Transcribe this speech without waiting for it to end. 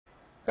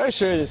Got to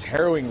show you this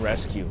harrowing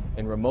rescue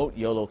in remote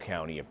Yolo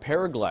County. A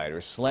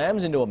paraglider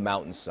slams into a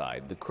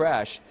mountainside, the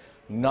crash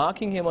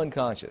knocking him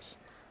unconscious.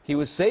 He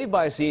was saved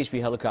by a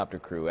CHP helicopter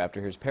crew after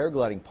his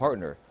paragliding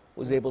partner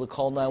was able to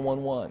call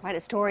 911. Quite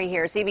a story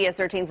here. CBS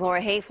 13's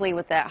Laura Hafley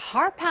with that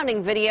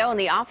heart-pounding video and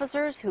the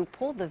officers who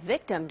pulled the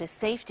victim to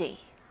safety.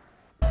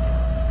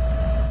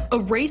 A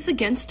race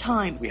against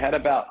time. We had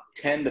about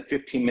 10 to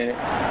 15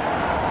 minutes.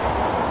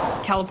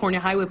 California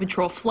Highway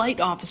Patrol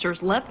flight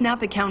officers left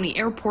Napa County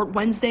Airport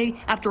Wednesday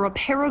after a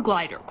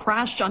paraglider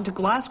crashed onto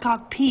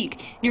Glasscock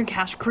Peak near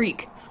Cache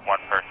Creek. One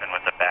person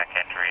with a back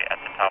injury at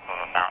the top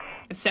of a mountain.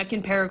 A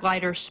second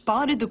paraglider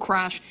spotted the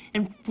crash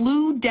and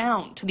flew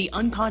down to the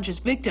unconscious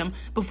victim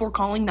before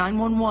calling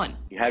 911.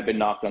 He had been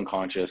knocked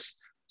unconscious,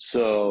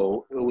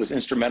 so it was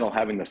instrumental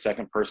having the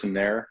second person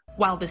there.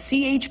 While the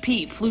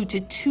CHP flew to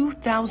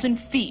 2,000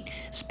 feet,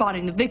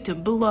 spotting the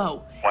victim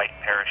below. White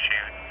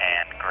parachute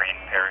and green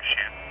parachute.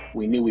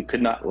 We knew we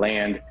could not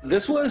land.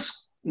 This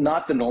was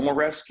not the normal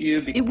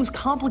rescue. It was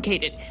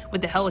complicated,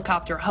 with the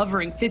helicopter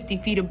hovering 50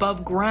 feet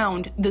above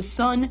ground, the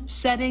sun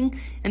setting,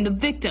 and the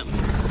victim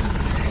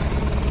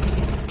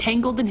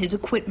tangled in his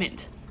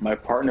equipment. My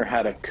partner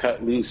had to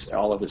cut loose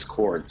all of his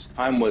cords.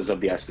 Time was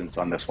of the essence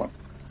on this one.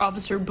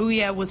 Officer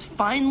Booya was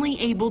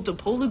finally able to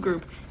pull the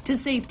group to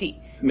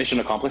safety.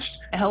 Mission accomplished.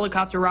 A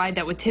helicopter ride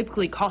that would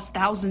typically cost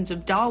thousands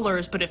of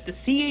dollars, but if the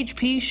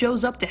CHP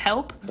shows up to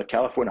help... The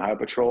California Highway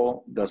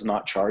Patrol does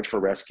not charge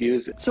for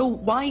rescues. So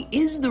why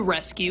is the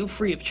rescue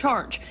free of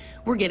charge?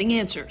 We're getting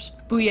answers.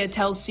 Booya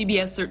tells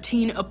CBS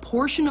 13 a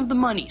portion of the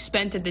money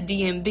spent at the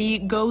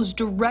DMV goes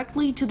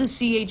directly to the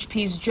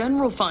CHP's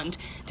general fund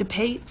to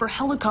pay for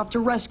helicopter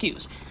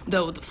rescues,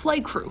 though the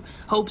flight crew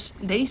hopes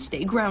they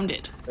stay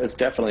grounded. It's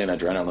definitely an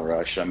adrenaline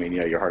rush. I mean,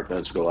 yeah, your heart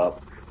does go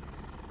up.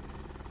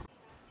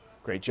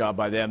 Great job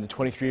by them. The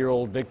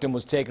 23-year-old victim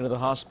was taken to the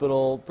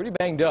hospital pretty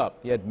banged up.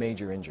 He had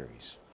major injuries.